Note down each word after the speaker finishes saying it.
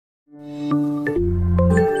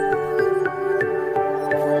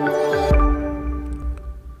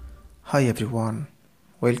Hi everyone,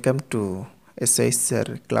 welcome to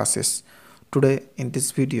shsirclasses. Today in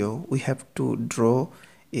this video we have to draw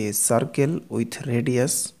a circle with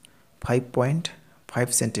radius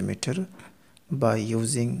 5.5 centimeter by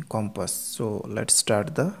using compass. So let's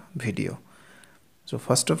start the video. So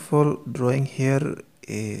first of all, drawing here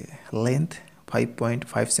a length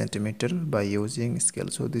 5.5 centimeter by using scale.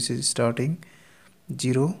 So this is starting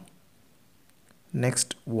 0,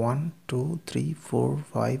 next 1 2 3 4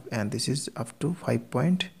 5, and this is up to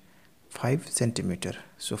 5.5 centimeter.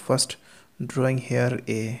 So first drawing here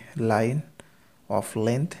a line of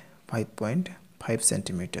length 5.5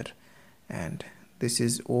 centimeter, and this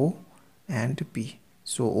is O and P.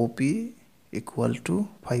 So OP equal to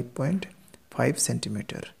 5.5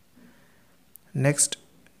 centimeter. Next,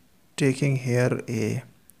 taking here a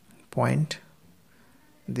point,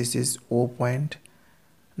 this is O point.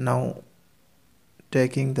 Now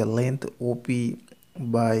taking the length OP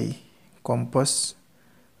by compass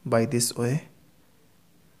by this way.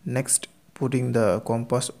 Next, putting the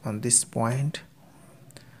compass on this point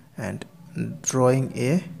and drawing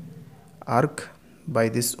a arc by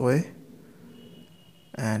this way,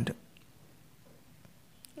 and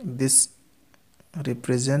this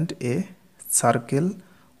represent a circle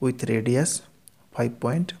with radius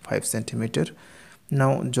 5.5 centimeter.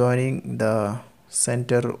 Now joining the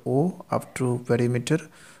center O up to perimeter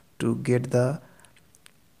to get the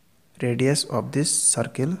radius of this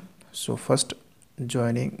circle. So first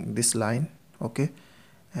joining this line, okay,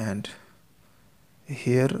 and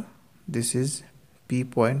here this is P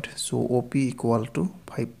point, so OP equal to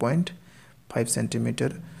 5.5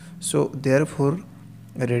 centimeter. So therefore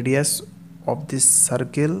radius of this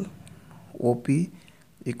circle OP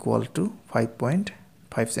equal to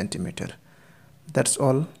 5.5 centimeter. That's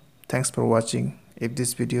all. Thanks for watching. If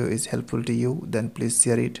this video is helpful to you, then please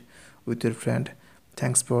share it with your friend.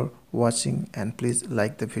 Thanks for watching, and please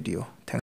like the video. Thanks.